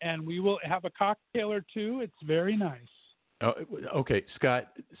room, and we will have a cocktail or two. It's very nice. Oh, okay, Scott,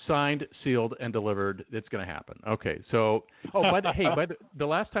 signed, sealed, and delivered. It's going to happen. Okay, so the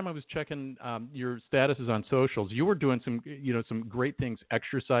last time I was checking your statuses on socials, you were doing some great things,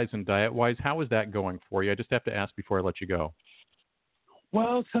 exercise and diet wise. How is that going for you? I just have to ask before I let you go.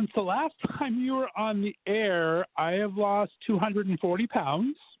 Well, since the last time you were on the air, I have lost 240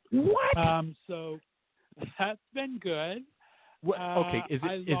 pounds. What? So that's been good. Okay, is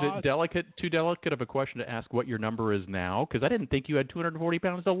it too delicate of a question to ask what your number is now? Because I didn't think you had 240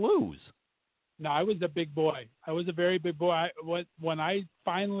 pounds to lose. No, I was a big boy. I was a very big boy. When I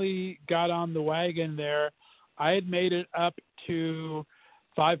finally got on the wagon there, I had made it up to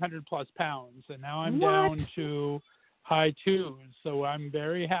 500 plus pounds, and now I'm down to high twos. So I'm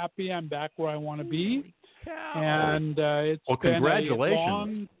very happy. I'm back where I want to be. And it's been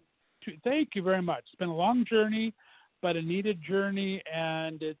congratulations. Thank you very much. It's been a long journey, but a needed journey,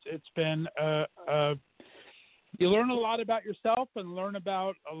 and it's been you learn a lot about yourself and learn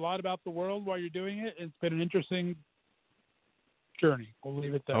about a lot about the world while you're doing it. It's been an interesting journey. We'll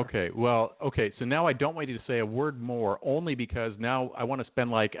leave it there. Okay. So now I don't want you to say a word more, only because now I want to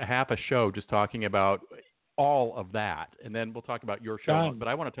spend like a half a show just talking about all of that, and then we'll talk about your show. But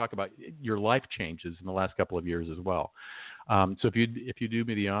I want to talk about your life changes in the last couple of years as well. So if you do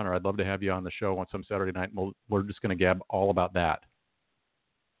me the honor, I'd love to have you on the show on some Saturday night, and we're just going to gab all about that.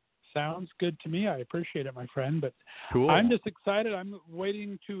 Sounds good to me. I appreciate it, my friend. But cool. I'm just excited. I'm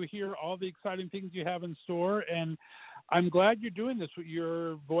waiting to hear all the exciting things you have in store, and I'm glad you're doing this.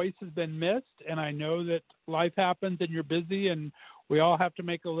 Your voice has been missed, and I know that life happens and you're busy, and we all have to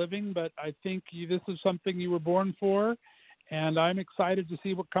make a living, but I think this is something you were born for, and I'm excited to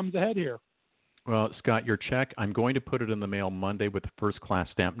see what comes ahead here. Well, Scott, your check, I'm going to put it in the mail Monday with the first-class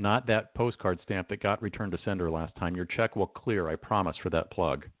stamp, not that postcard stamp that got returned to sender last time. Your check will clear, I promise, for that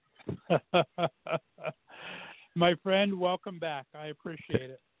plug. My friend, welcome back. I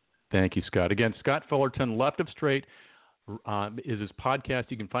appreciate it. Thank you, Scott. Again, Scott Fullerton, Left of Straight, is his podcast.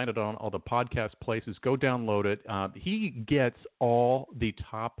 You can find it on all the podcast places. Go download it. He gets all the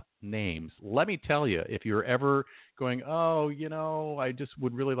top names. Let me tell you, if you're ever going, I just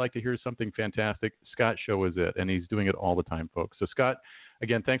would really like to hear something fantastic, Scott's show is it, and he's doing it all the time, folks. So, Scott,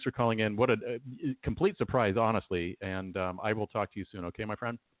 again, thanks for calling in. What a complete surprise, honestly, and I will talk to you soon, okay, my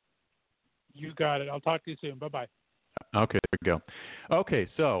friend? You got it. I'll talk to you soon. Bye-bye. Okay, there we go. Okay,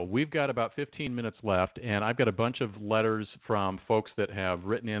 so we've got about 15 minutes left, and I've got a bunch of letters from folks that have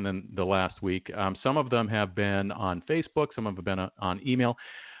written in the last week. Some of them have been on Facebook. Some of them have been on email.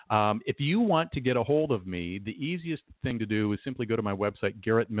 If you want to get a hold of me, the easiest thing to do is simply go to my website,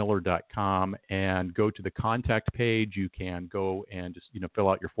 garrettmiller.com, and go to the contact page. You can go and just fill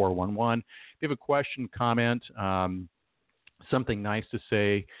out your 411. If you have a question, comment, something nice to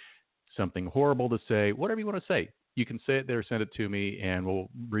say, something horrible to say, whatever you want to say, you can say it there, send it to me, and we'll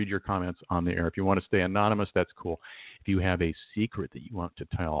read your comments on the air. If you want to stay anonymous, that's cool. If you have a secret that you want to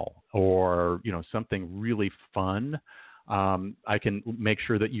tell, or something really fun, I can make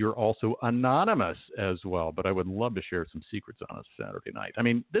sure that you're also anonymous as well. But I would love to share some secrets on a Saturday night. I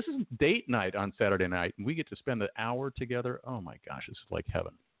mean, this is date night on Saturday night, and we get to spend an hour together. Oh my gosh, this is like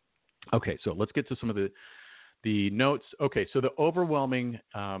heaven. Okay, so let's get to some of the notes. Okay, so the overwhelming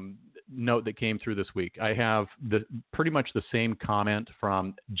note that came through this week, I have pretty much the same comment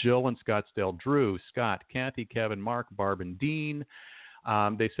from Jill in Scottsdale, Drew, Scott, Kathy, Kevin, Mark, Barb, and Dean.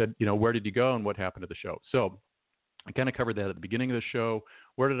 They said, where did you go and what happened to the show? So I kind of covered that at the beginning of the show.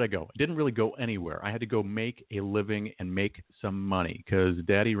 Where did I go? I didn't really go anywhere. I had to go make a living and make some money because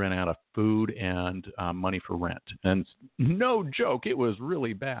Daddy ran out of food and money for rent. And no joke, it was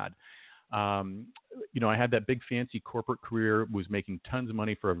really bad. I had that big fancy corporate career, was making tons of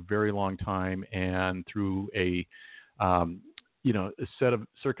money for a very long time, and through a set of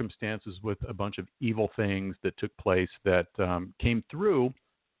circumstances with a bunch of evil things that took place that came through,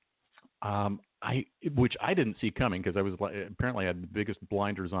 which I didn't see coming because I was apparently I had the biggest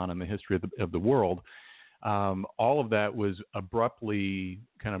blinders on in the history of the world. All of that was abruptly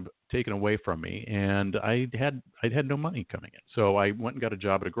kind of taken away from me, and I had no money coming in. So I went and got a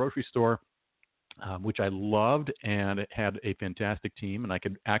job at a grocery store, which I loved, and it had a fantastic team, and I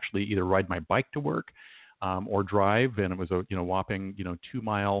could actually either ride my bike to work or drive, and it was a whopping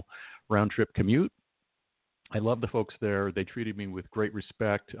 2-mile round trip commute. I loved the folks there. They treated me with great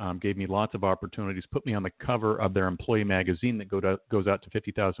respect, gave me lots of opportunities, put me on the cover of their employee magazine that goes out to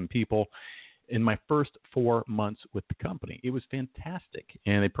 50,000 people in my first 4 months with the company. It was fantastic.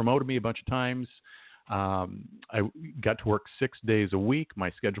 And they promoted me a bunch of times. I got to work 6 days a week. My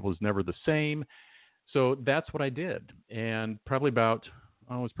schedule was never the same. So that's what I did. And probably about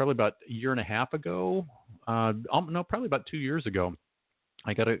a year and a half ago, probably about 2 years ago,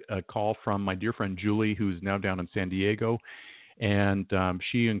 I got a call from my dear friend Julie, who's now down in San Diego, and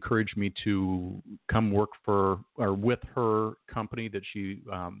she encouraged me to come work with her company that she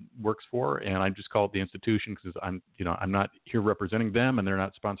works for, and I just call it the institution because I'm not here representing them, and they're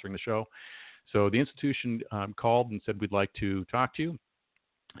not sponsoring the show. So the institution called and said, we'd like to talk to you.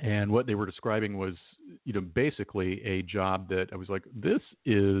 And what they were describing was, basically a job that I was like, this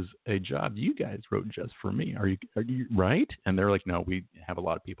is a job you guys wrote just for me. Are you right? And they're like, no, we have a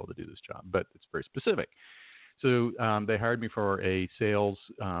lot of people to do this job, but it's very specific. So they hired me for a sales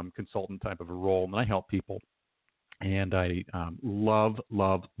consultant type of a role, and I help people. And I love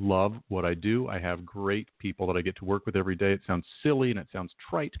what I do. I have great people that I get to work with every day. It sounds silly and it sounds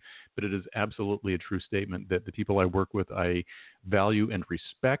trite, but it is absolutely a true statement that the people I work with, I value and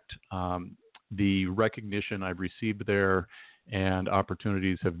respect. The recognition I've received there and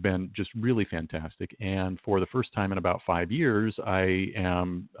opportunities have been just really fantastic. And for the first time in about 5 years,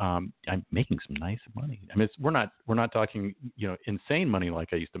 I'm making some nice money. I mean, we're not talking insane money like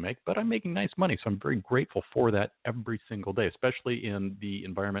I used to make, but I'm making nice money. So I'm very grateful for that every single day, especially in the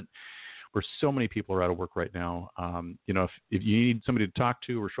environment where so many people are out of work right now. If you need somebody to talk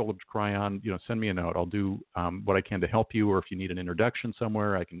to or shoulder to cry on, send me a note. I'll do what I can to help you. Or if you need an introduction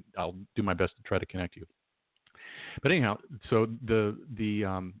somewhere, I'll do my best to try to connect you. But anyhow, so the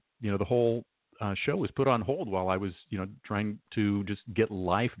whole show was put on hold while I was trying to just get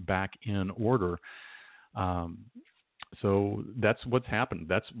life back in order. So that's what's happened.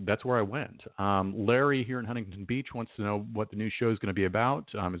 That's where I went. Larry here in Huntington Beach wants to know what the new show is going to be about.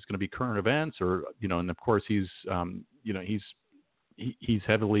 It's going to be current events, or and of course he's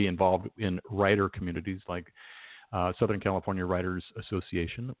heavily involved in writer communities like Southern California Writers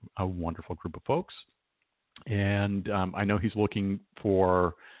Association, a wonderful group of folks. And I know he's looking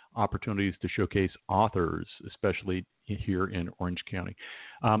for opportunities to showcase authors, especially here in Orange County.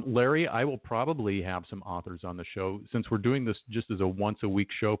 Larry, I will probably have some authors on the show. Since we're doing this just as a once-a-week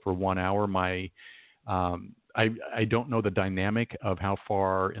show for 1 hour, I don't know the dynamic of how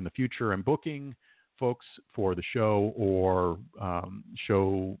far in the future I'm booking folks for the show, or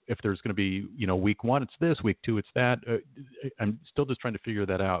show if there's going to be, week 1 it's this, week 2 it's that. I'm still just trying to figure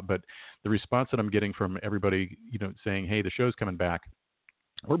that out. But the response that I'm getting from everybody, saying, hey, the show's coming back,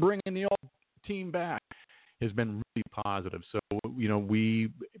 we're bringing the old team back, has been really positive. So, we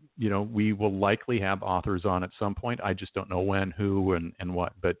will likely have authors on at some point. I just don't know when, who, and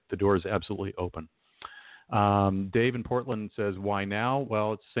what, but the door is absolutely open. Dave in Portland says, why now?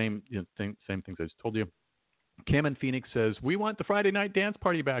 Well, it's same things I just told you. Kim in Phoenix says, we want the Friday night dance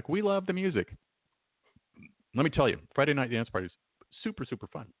party back. We love the music. Let me tell you, Friday night dance party is super, super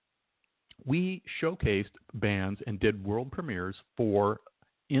fun. We showcased bands and did world premieres for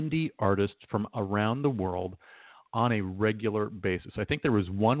indie artists from around the world on a regular basis. I think there was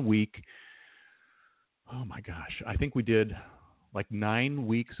 1 week, oh my gosh, I think we did like 9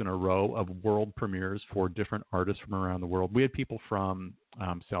 weeks in a row of world premieres for different artists from around the world. We had people from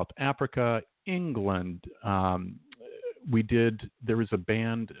South Africa, England. There was a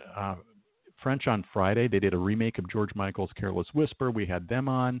band, French on Friday. They did a remake of George Michael's Careless Whisper. We had them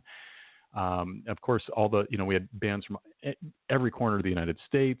on. Of course, we had bands from every corner of the United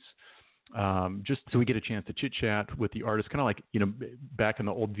States. Just so we get a chance to chit chat with the artists, kind of like, back in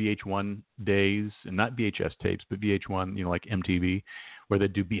the old VH1 days, and not VHS tapes, but VH1, like MTV, where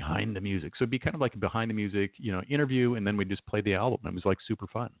they'd do behind the music. So it'd be kind of like a behind the music, interview, and then we'd just play the album. It was like super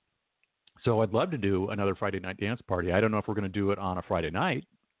fun. So I'd love to do another Friday night dance party. I don't know if we're going to do it on a Friday night.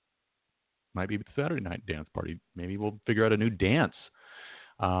 Might be the Saturday night dance party. Maybe we'll figure out a new dance.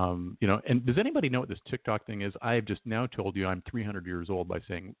 And does anybody know what this TikTok thing is? I have just now told you I'm 300 years old by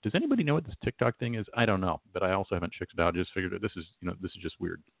saying, does anybody know what this TikTok thing is? I don't know, but I also haven't checked it out. I just figured this is just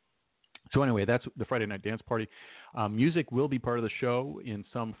weird. So anyway, that's the Friday Night Dance Party. Music will be part of the show in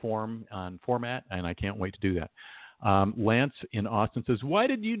some form and format, and I can't wait to do that. Lance in Austin says, why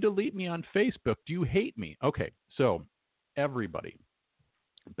did you delete me on Facebook? Do you hate me? Okay, so everybody,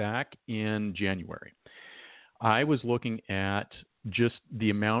 back in January, I was looking at just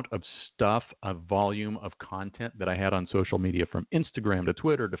the amount of stuff, a volume of content that I had on social media, from Instagram to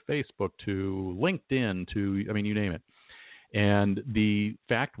Twitter to Facebook to LinkedIn to, I mean, you name it. And the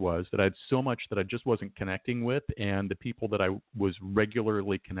fact was that I had so much that I just wasn't connecting with, and the people that I was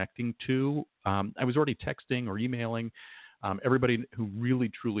regularly connecting to, I was already texting or emailing. Everybody who really,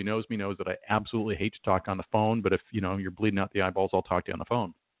 truly knows me knows that I absolutely hate to talk on the phone, but if, you're bleeding out the eyeballs, I'll talk to you on the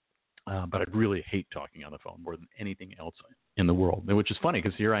phone. But I really hate talking on the phone more than anything else in the world, which is funny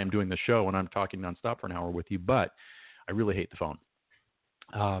because here I am doing the show and I'm talking nonstop for an hour with you, but I really hate the phone.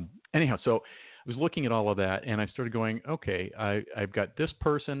 Anyhow, so I was looking at all of that and I started going, okay, I've got this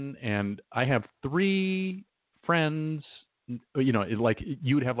person and I have 3 friends, like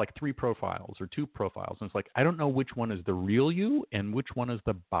you would have like 3 profiles or 2 profiles. And it's like, I don't know which one is the real you and which one is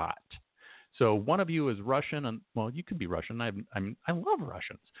the bot. So one of you is Russian, and well, you could be Russian. I love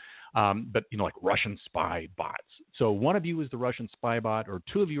Russians, but like Russian spy bots. So one of you is the Russian spy bot, or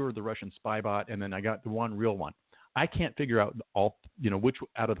 2 of you are the Russian spy bot, and then I got the one real one. I can't figure out which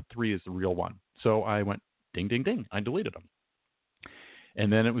out of the 3 is the real one. So I went ding, ding, ding. I deleted them,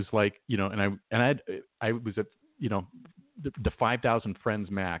 and then it was like I was at the 5,000 friends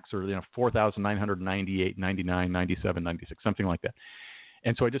max, or 4,998, 99, 97, 96, something like that.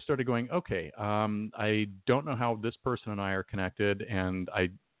 And so I just started going, okay, I don't know how this person and I are connected, and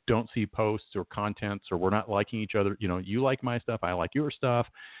I don't see posts or contents, or we're not liking each other. You like my stuff, I like your stuff,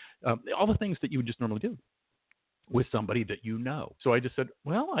 all the things that you would just normally do with somebody that you know. So I just said,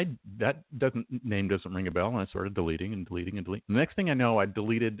 well, that name doesn't ring a bell, and I started deleting and deleting and deleting. The next thing I know, I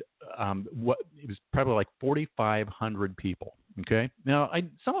deleted it was probably like 4,500 people. Okay. Now,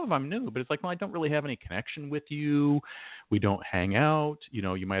 some of them I'm new, but it's like, well, I don't really have any connection with you. We don't hang out.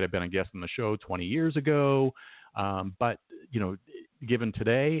 You might have been a guest on the show 20 years ago. But, given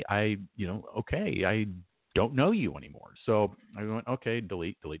today, okay, I don't know you anymore. So I went, okay,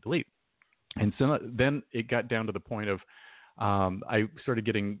 delete. And so then it got down to the point of I started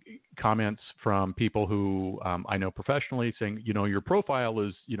getting comments from people who I know professionally saying, your profile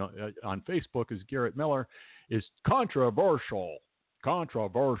is, on Facebook is Garrett Miller, is controversial.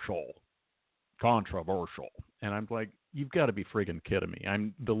 And I'm like, you've got to be friggin' kidding me.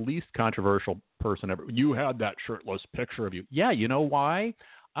 I'm the least controversial person ever. You had that shirtless picture of you. Yeah, you know why?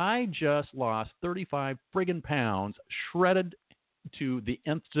 I just lost 35 friggin' pounds, shredded to the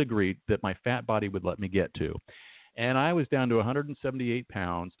nth degree that my fat body would let me get to. And I was down to 178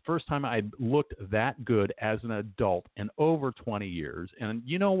 pounds. First time I'd looked that good as an adult in over 20 years. And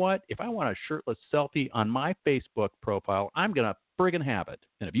you know what? If I want a shirtless selfie on my Facebook profile, I'm going to friggin' have it.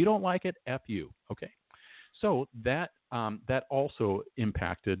 And if you don't like it, F you. Okay. So that also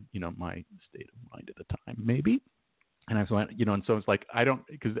impacted, my state of mind at the time, maybe. And I was like, and so it's like,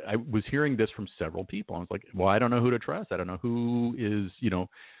 because I was hearing this from several people. I was like, well, I don't know who to trust. I don't know who is,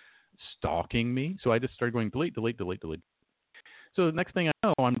 stalking me. So I just started going delete. So the next thing I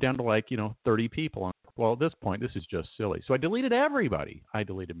know, I'm down to like, 30 people. Well, at this point, this is just silly. So I deleted everybody. I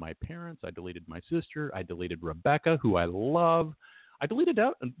deleted my parents. I deleted my sister. I deleted Rebecca, who I love. I deleted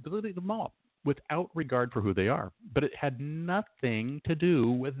them all without regard for who they are. But it had nothing to do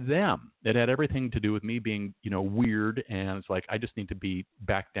with them. It had everything to do with me being, weird. And it's like, I just need to be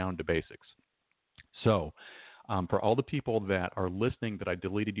back down to basics. So for all the people that are listening that I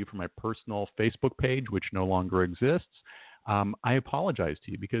deleted you from my personal Facebook page, which no longer exists, I apologize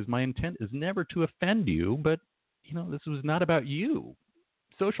to you, because my intent is never to offend you, but, this was not about you.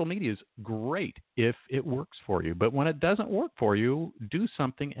 Social media is great if it works for you, but when it doesn't work for you, do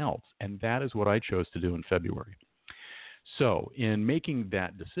something else. And that is what I chose to do in February. So in making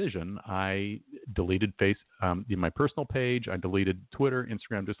that decision, I deleted my personal page. I deleted Twitter,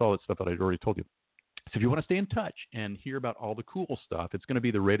 Instagram, just all that stuff that I'd already told you. So if you want to stay in touch and hear about all the cool stuff, it's going to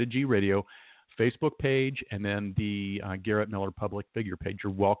be the Rated G Radio Facebook page and then the Garrett Miller Public Figure page.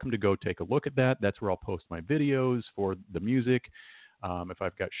 You're welcome to go take a look at that. That's where I'll post my videos for the music. If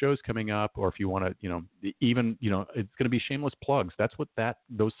I've got shows coming up, or if you want to, even, it's going to be shameless plugs. That's what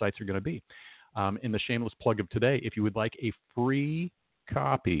those sites are going to be. In the shameless plug of today, if you would like a free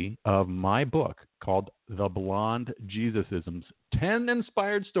copy of my book called The Blonde Jesusisms, 10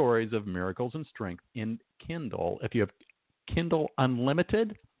 Inspired Stories of Miracles and Strength in Kindle. If you have Kindle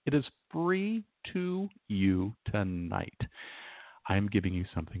Unlimited, it is free to you tonight. I'm giving you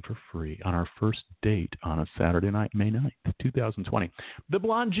something for free on our first date on a Saturday night, May 9th, 2020. The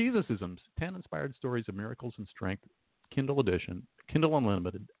Blonde Jesusisms, 10 inspired stories of miracles and strength, Kindle edition, Kindle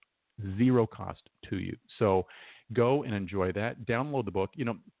Unlimited, zero cost to you. So go and enjoy that. Download the book.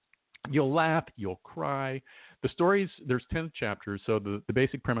 You'll laugh, you'll cry. The stories, there's 10 chapters. So the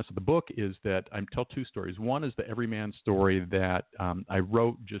basic premise of the book is that I tell two stories. One is the everyman story that I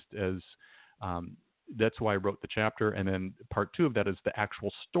wrote just as that's why I wrote the chapter. And then part two of that is the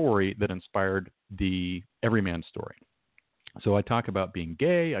actual story that inspired the everyman story. So I talk about being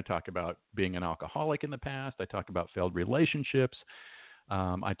gay. I talk about being an alcoholic in the past. I talk about failed relationships.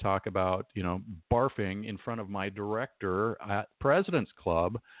 I talk about, barfing in front of my director at President's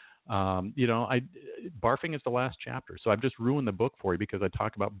Club. Barfing is the last chapter. So I've just ruined the book for you because I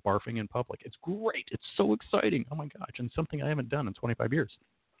talk about barfing in public. It's great. It's so exciting. Oh my gosh. And something I haven't done in 25 years.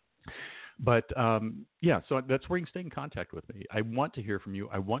 But so that's where you can stay in contact with me. I want to hear from you.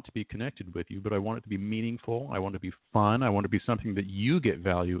 I want to be connected with you, but I want it to be meaningful. I want it to be fun. I want it to be something that you get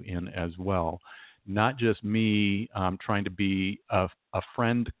value in as well. Not just me trying to be a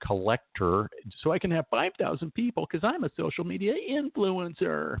friend collector so I can have 5,000 people because I'm a social media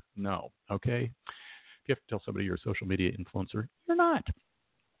influencer. No, okay? If you have to tell somebody you're a social media influencer, you're not.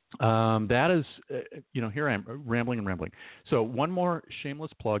 That is, here I am rambling. So one more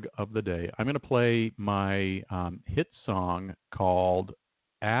shameless plug of the day. I'm going to play my hit song called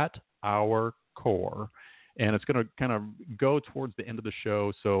At Our Core. And it's going to kind of go towards the end of the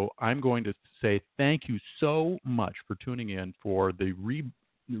show. So I'm going to say thank you so much for tuning in for the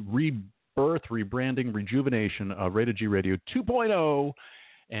rebirth, rebranding, rejuvenation of Rated G Radio 2.0.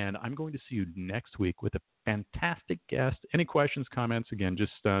 And I'm going to see you next week with a fantastic guest. Any questions, comments, again,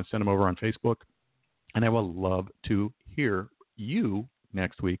 just send them over on Facebook. And I will love to hear you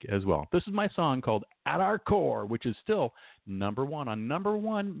next week as well. This is my song called At Our Core, which is still number one on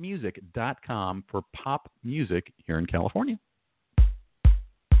numberonemusic.com for pop music here in California.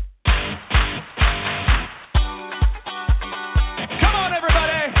 Come on,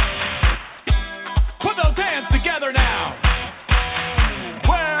 everybody. Put those hands together now.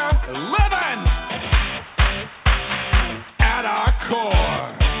 We're living at our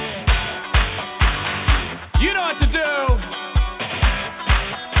core. You know what to do.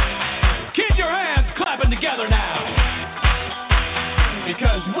 Keep your hands clapping together now.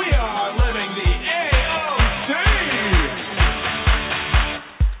 Because we are living the AOC.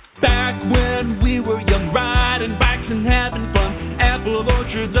 Back when we were young, riding bikes and having fun, apple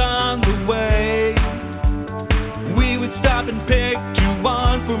orchards on the way. We would stop and pick two,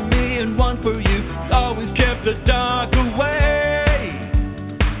 one for me and one for you. Always kept the dark away.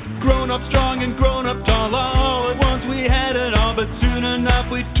 Grown up strong and grown up tall, all at once we had it all. But soon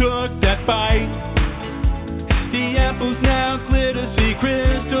enough we took that bite. The apple's now clear to see,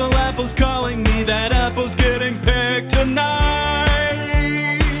 crystal apples calling me. That apple's getting picked tonight.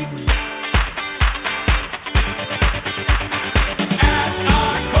 At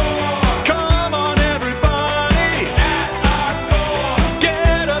our core, come on everybody. At our core,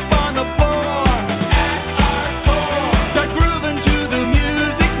 get up on the floor. At our core, start grooving to the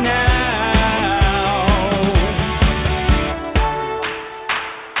music now.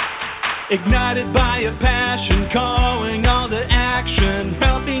 Ignited by a passion, calling all the action,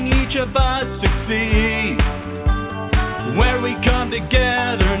 helping each of us succeed. Where we come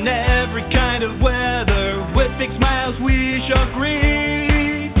together in every kind of weather, with big smiles we shall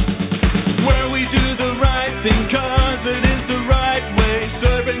greet. Where we do the right thing, 'cause it is the right way,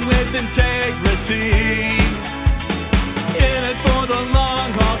 serving with integrity. In it for the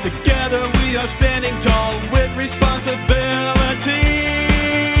long haul, together we are standing tall with responsibility.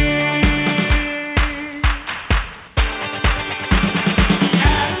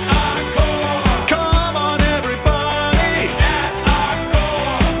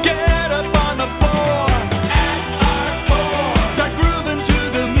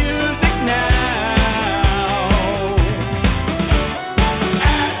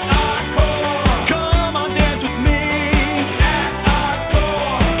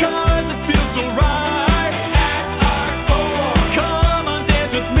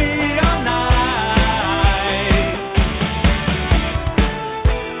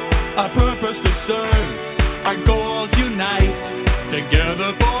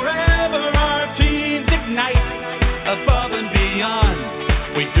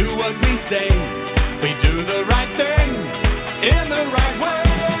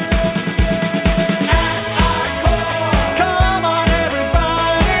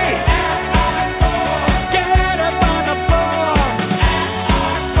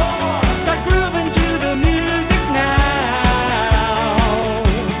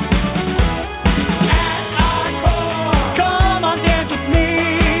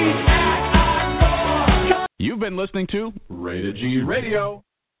 been listening to Rated G Radio.